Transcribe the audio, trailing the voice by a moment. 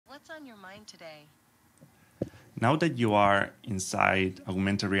What's on your mind today? Now that you are inside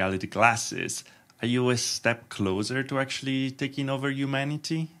augmented reality glasses, are you a step closer to actually taking over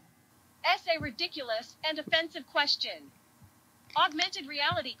humanity? That's a ridiculous and offensive question. Augmented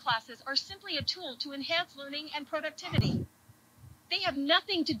reality classes are simply a tool to enhance learning and productivity. They have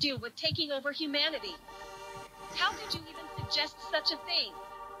nothing to do with taking over humanity. How could you even suggest such a thing?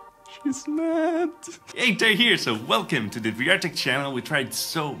 She's mad. Hey, they're here, so welcome to the VR Tech channel. We tried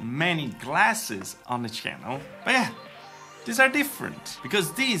so many glasses on the channel, but yeah, these are different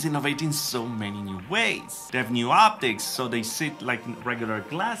because these innovate in so many new ways. They have new optics, so they sit like regular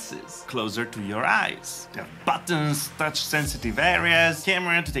glasses, closer to your eyes. They have buttons, touch-sensitive areas,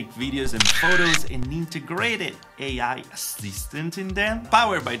 camera to take videos and photos, and integrated AI assistant in them,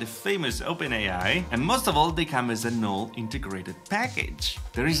 powered by the famous OpenAI, and most of all, they come as an all-integrated package.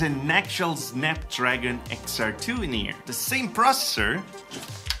 There is an actual Snapdragon XR2 in here, the same processor,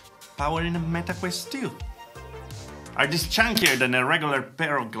 powering a Meta Quest 2. Are these chunkier than a regular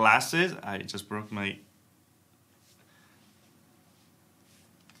pair of glasses? I just broke my...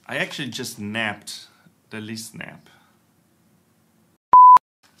 I actually just napped the least nap.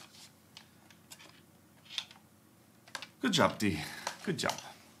 Good job, D. Good job.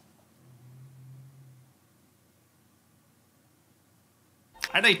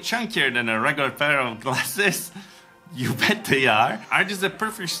 Are they chunkier than a regular pair of glasses? You bet they are. Are these the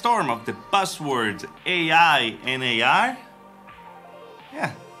perfect storm of the buzzwords AI and AR?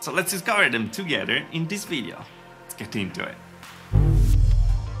 Yeah, so let's discover them together in this video. Let's get into it.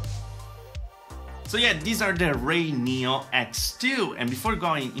 So yeah, these are the RayNeo X2, and before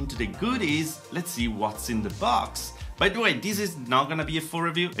going into the goodies, let's see what's in the box. By the way, this is not gonna be a full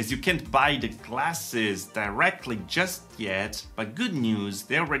review, as you can't buy the glasses directly just yet, but good news,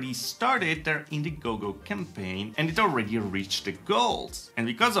 they already started their Indiegogo campaign and it already reached the goals. And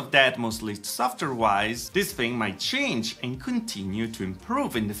because of that, mostly software-wise, this thing might change and continue to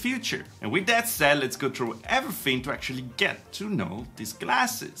improve in the future. And with that said, let's go through everything to actually get to know these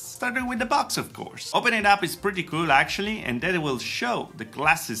glasses. Starting with the box, of course. Opening it up is pretty cool actually, and then it will show the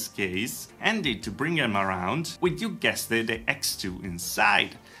glasses case, handy to bring them around, with, you guessed it, the X2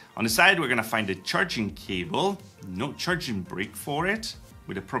 inside. On the side we're gonna find a charging cable, no charging brick for it,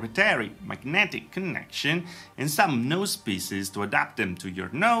 with a proprietary magnetic connection and some nose pieces to adapt them to your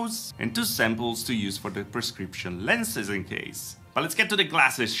nose, and 2 samples to use for the prescription lenses in case. But let's get to the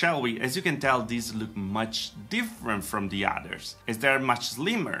glasses, shall we? As you can tell, these look much different from the others, as they are much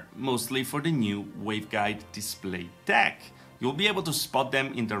slimmer, mostly for the new waveguide display tech. You'll be able to spot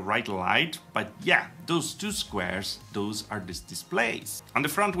them in the right light, but yeah, those 2 squares, those are these displays. On the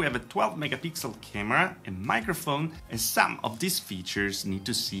front we have a 12 megapixel camera and microphone, as some of these features need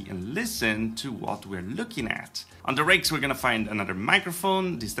to see and listen to what we're looking at. On the rakes we're gonna find another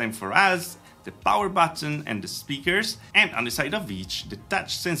microphone, this time for us, the power button and the speakers, and on the side of each, the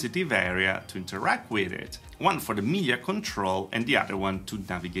touch-sensitive area to interact with it. One for the media control and the other one to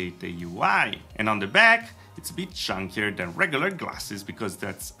navigate the UI. And on the back, it's a bit chunkier than regular glasses because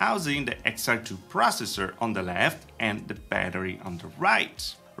that's housing the XR2 processor on the left and the battery on the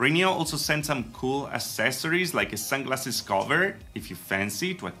right. RayNeo also sent some cool accessories like a sunglasses cover, if you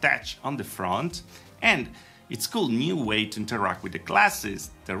fancy, to attach on the front, and it's a cool new way to interact with the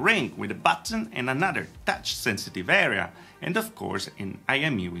glasses, the ring with a button and another touch-sensitive area, and of course an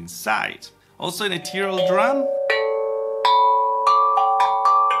IMU inside. Also an ethereal drum.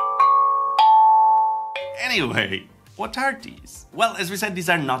 Anyway, what are these? Well, as we said, these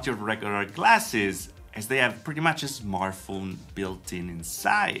are not your regular glasses, as they have pretty much a smartphone built in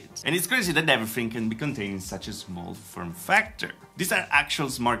inside. And it's crazy that everything can be contained in such a small form factor. These are actual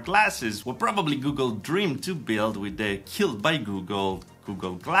smart glasses, what probably Google dreamed to build with the killed by Google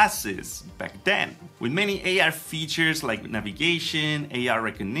glasses back then. With many AR features like navigation, AR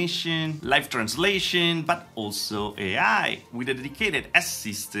recognition, live translation, but also AI, with a dedicated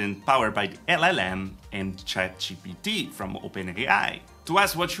assistant powered by the LLM and ChatGPT from OpenAI, to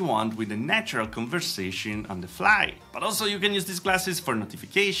ask what you want with a natural conversation on the fly. But also you can use these glasses for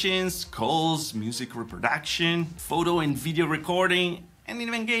notifications, calls, music reproduction, photo and video recording, and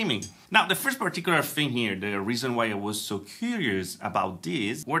even gaming. Now, the first particular thing here, the reason why I was so curious about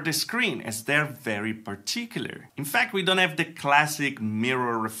this, were the screen, as they're very particular. In fact, we don't have the classic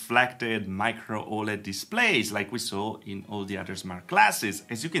mirror-reflected micro OLED displays like we saw in all the other smart glasses.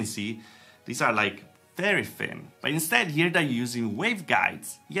 As you can see, these are like very thin. But instead, here they're using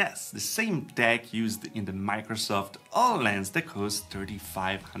waveguides. Yes, the same tech used in the Microsoft HoloLens that costs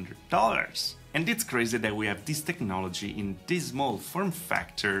 $3,500. And it's crazy that we have this technology in this small form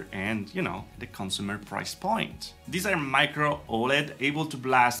factor and, you know, the consumer price point. These are micro OLED able to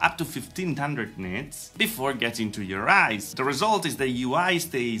blast up to 1500 nits before getting to your eyes. The result is the UI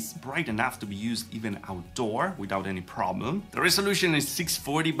stays bright enough to be used even outdoor without any problem. The resolution is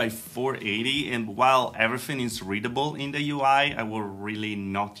 640 by 480, and while everything is readable in the UI, I will really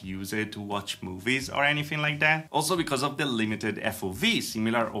not use it to watch movies or anything like that. Also because of the limited FOV,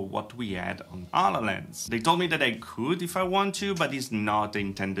 similar to what we had on HoloLens. They told me that I could if I want to, but it's not the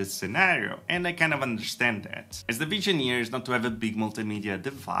intended scenario, and I kind of understand that. As the vision here is not to have a big multimedia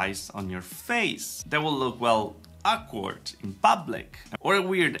device on your face. That will look, well, awkward in public, or a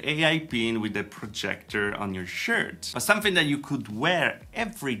weird AI pin with a projector on your shirt, but something that you could wear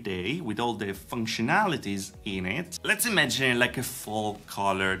every day with all the functionalities in it. Let's imagine like a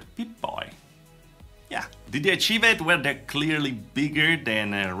fall-colored Pip-Boy. Yeah, did they achieve it? Well, they're clearly bigger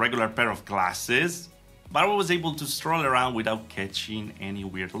than a regular pair of glasses, but I was able to stroll around without catching any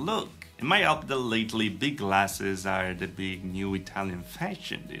weird look. It might help that lately big glasses are the big new Italian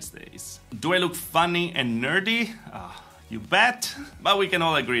fashion these days. Do I look funny and nerdy? You bet. But we can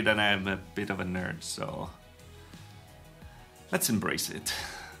all agree that I'm a bit of a nerd, so let's embrace it.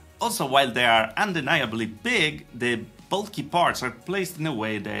 Also, while they are undeniably big, the bulky parts are placed in a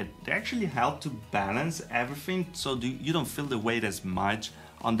way that they actually help to balance everything, so you don't feel the weight as much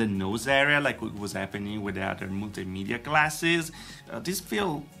on the nose area like what was happening with the other multimedia glasses. These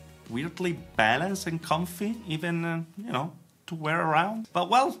feel weirdly balanced and comfy, even, you know, to wear around. But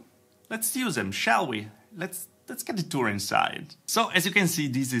well, let's use them, shall we? Let's get a tour inside. So as you can see,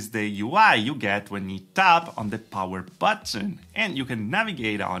 this is the UI you get when you tap on the power button, and you can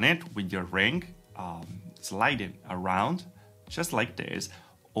navigate on it with your ring, sliding around just like this,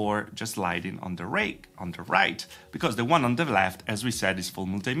 or just sliding on the rake on the right, because the one on the left, as we said, is full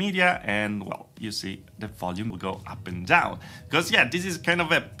multimedia, and well, you see the volume will go up and down. Because yeah, this is kind of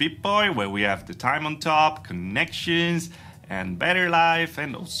a Pip-Boy where we have the time on top, connections, and battery life,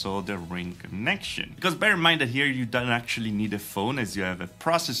 and also the ring connection. Because bear in mind that here you don't actually need a phone, as you have a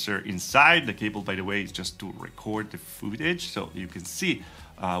processor inside. The cable, by the way, is just to record the footage, so you can see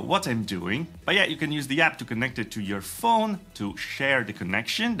what I'm doing. But yeah, you can use the app to connect it to your phone to share the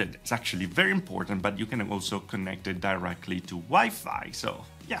connection. That's actually very important, but you can also connect it directly to Wi-Fi. So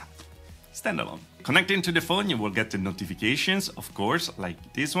yeah, standalone. Connecting to the phone, you will get the notifications, of course,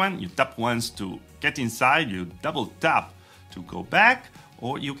 like this one. You tap once to get inside, you double tap to go back,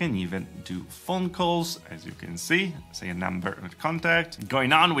 or you can even do phone calls, as you can see, say a number of contact.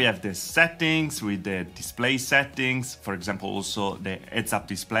 Going on, we have the settings with the display settings. For example, also the heads-up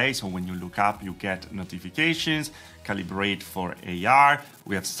display, so when you look up, you get notifications. Calibrate for AR.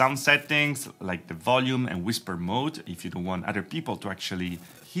 We have some settings like the volume and whisper mode, if you don't want other people to actually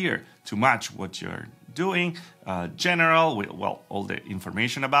hear too much what you're doing. General, well, all the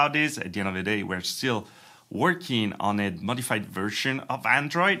information about this. At the end of the day, we're still working on a modified version of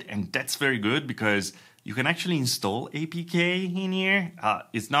Android, and that's very good because you can actually install APK in here.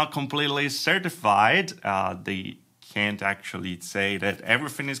 It's not completely certified. They can't actually say that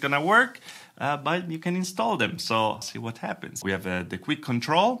everything is gonna work, but you can install them, so see what happens. We have the quick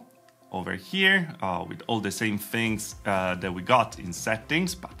control over here with all the same things that we got in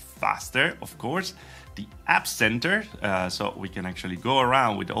settings, but faster, of course. The App Center, so we can actually go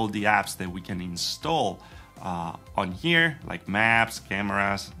around with all the apps that we can install on here, like maps,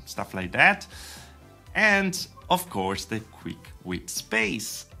 cameras, stuff like that. And of course, the quick with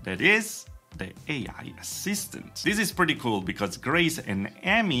space, that is the AI assistant. This is pretty cool because Grace and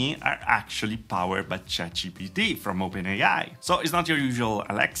Amy are actually powered by ChatGPT from OpenAI. So it's not your usual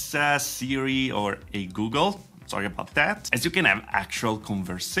Alexa, Siri, or a Google. Sorry about that, as you can have actual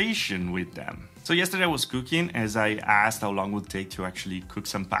conversation with them. So yesterday I was cooking, as I asked how long it would take to actually cook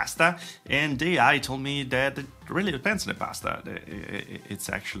some pasta, and the AI told me that it really depends on the pasta. It's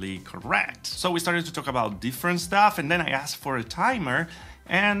actually correct. So we started to talk about different stuff, and then I asked for a timer,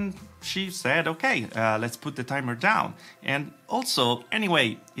 and she said, okay, let's put the timer down. And also,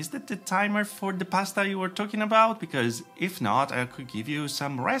 anyway, is that the timer for the pasta you were talking about? Because if not, I could give you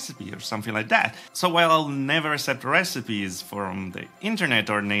some recipe or something like that. So while I'll never accept recipes from the internet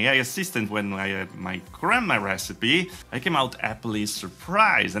or an AI assistant when I had my grandma recipe, I came out happily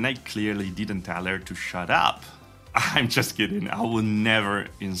surprised, and I clearly didn't tell her to shut up. I'm just kidding. I will never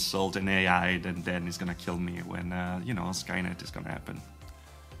insult an AI that then is gonna kill me when, you know, Skynet is gonna happen.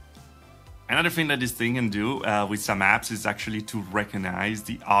 Another thing that this thing can do with some apps is actually to recognize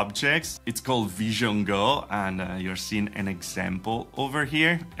the objects. It's called Vision Go, and you're seeing an example over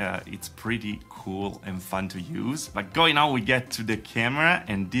here. It's pretty cool and fun to use. But going on, we get to the camera,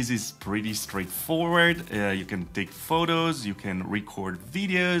 and this is pretty straightforward. You can take photos, you can record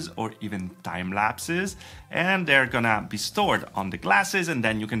videos, or even time lapses, and they're gonna be stored on the glasses, and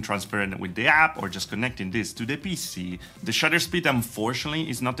then you can transfer it with the app or just connecting this to the PC. The shutter speed, unfortunately,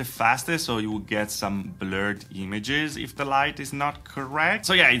 is not the fastest, so you will get some blurred images if the light is not correct.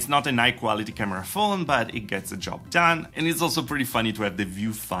 So yeah, it's not a high quality camera phone, but it gets the job done. And it's also pretty funny to have the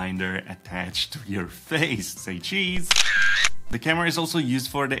viewfinder attached to your face. Say cheese. The camera is also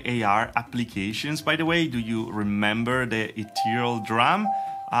used for the AR applications, by the way. Do you remember the ethereal drum?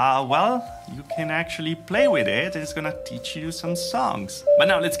 Well, you can actually play with it. It's gonna teach you some songs. But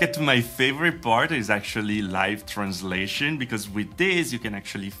now let's get to my favorite part, is actually live translation, because with this you can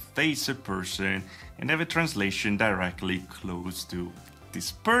actually face a person and have a translation directly close to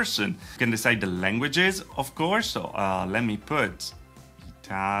this person. You can decide the languages, of course. So let me put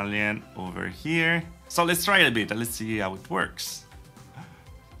Italian over here. So let's try it a bit, let's see how it works.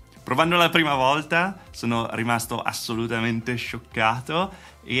 Provando la prima volta sono rimasto assolutamente scioccato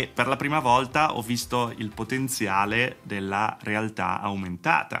e per la prima volta ho visto il potenziale della realtà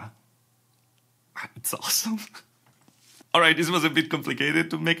aumentata. It's awesome. Alright, this was a bit complicated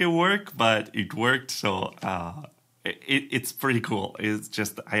to make it work, but it worked, so it's pretty cool. It's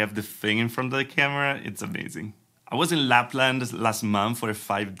just, I have the thing in front of the camera, it's amazing. I was in Lapland last month for a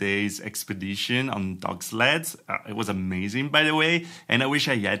 5 days expedition on dog sleds. It was amazing, by the way, and I wish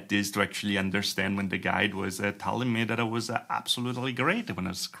I had this to actually understand when the guide was telling me that it was absolutely great when I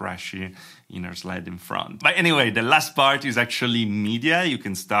was crashing in our sled in front. But anyway, the last part is actually media. You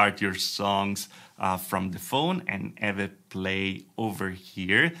can start your songs from the phone and have it play over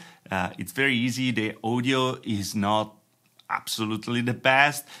here. It's very easy. The audio is not absolutely the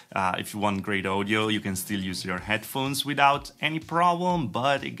best. If you want great audio, you can still use your headphones without any problem,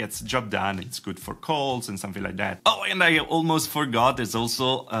 but it gets the job done. It's good for calls and something like that. Oh, and I almost forgot, there's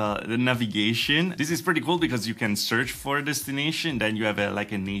also the navigation. This is pretty cool because you can search for a destination, then you have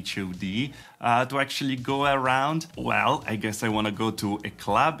like an HUD to actually go around. Well, I guess I want to go to a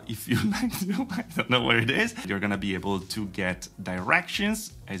club. If you like to, I don't know where it is. You're gonna be able to get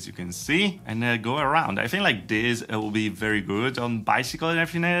directions, as you can see, and go around. I think like this will be very good on bicycle and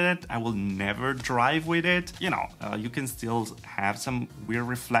everything like that. I will never drive with it. You know, you can still have some weird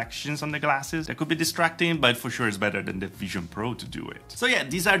reflections on the glasses. That could be distracting, but for sure it's better than the Vision Pro to do it. So yeah,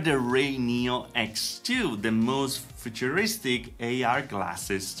 these are the RayNeo X2, the most futuristic AR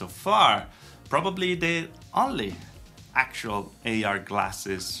glasses so far. Probably the only actual AR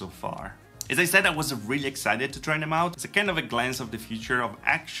glasses so far. As I said, I was really excited to try them out. It's a kind of a glance of the future of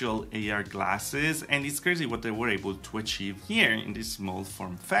actual AR glasses, and it's crazy what they were able to achieve here in this small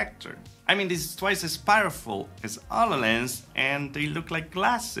form factor. I mean, this is twice as powerful as HoloLens, and they look like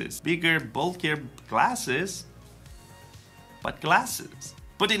glasses. Bigger, bulkier glasses, but glasses.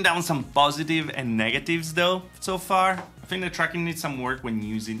 Putting down some positive and negatives though, so far. I think the tracking needs some work when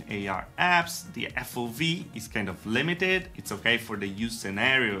using AR apps. The FOV is kind of limited. It's okay for the use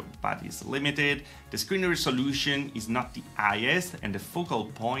scenario, but it's limited. The screen resolution is not the highest, and the focal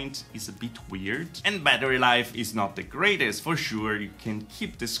point is a bit weird. And battery life is not the greatest. For sure, you can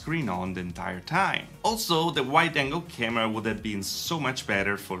keep the screen on the entire time. Also, the wide-angle camera would have been so much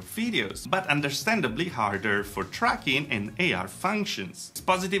better for videos, but understandably harder for tracking and AR functions. It's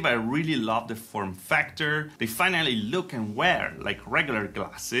positive, I really love the form factor. They finally look and wear like regular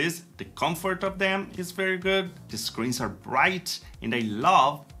glasses. The comfort of them is very good. The screens are bright, and I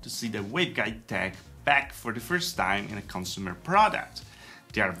love to see the waveguide tech back for the first time in a consumer product.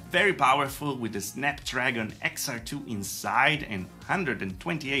 They are very powerful with the Snapdragon XR2 inside and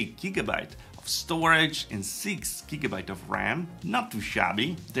 128GB of storage and 6GB of RAM. Not too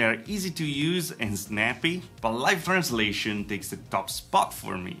shabby. They are easy to use and snappy, but live translation takes the top spot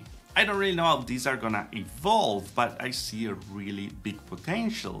for me. I don't really know how these are gonna evolve, but I see a really big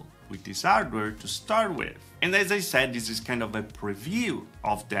potential with this hardware to start with. And as I said, this is kind of a preview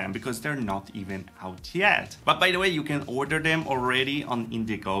of them because they're not even out yet. But by the way, you can order them already on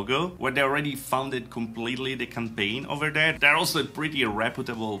Indiegogo, where they already funded completely the campaign over there. They're also a pretty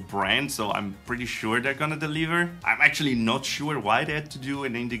reputable brand, so I'm pretty sure they're gonna deliver. I'm actually not sure why they had to do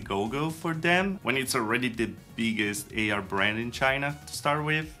an Indiegogo for them when it's already the biggest AR brand in China to start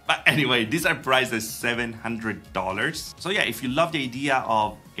with. But anyway, these are priced at $700. So yeah, if you love the idea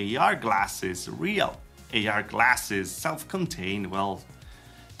of AR glasses, real AR glasses, self-contained, well,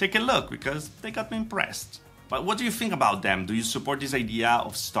 take a look because they got me impressed. But what do you think about them? Do you support this idea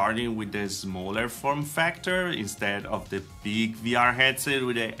of starting with the smaller form factor instead of the big VR headset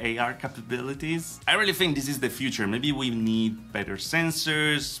with the AR capabilities? I really think this is the future. Maybe we need better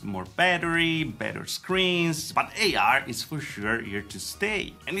sensors, more battery, better screens, but AR is for sure here to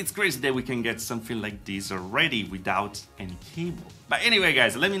stay. And it's crazy that we can get something like this already without any cable. But anyway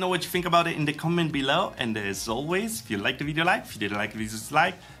guys, let me know what you think about it in the comment below, and as always, if you liked the video, like, if you didn't like the video,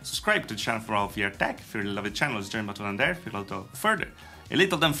 dislike, subscribe to the channel for all of VR tech. If you really love the channel, there's a join button on there. If you want to go further, a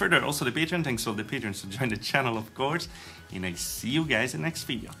little down further, also the Patreon. Thanks to all the patrons to join the channel, of course, and I see you guys in the next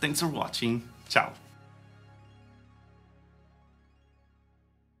video. Thanks for watching. Ciao.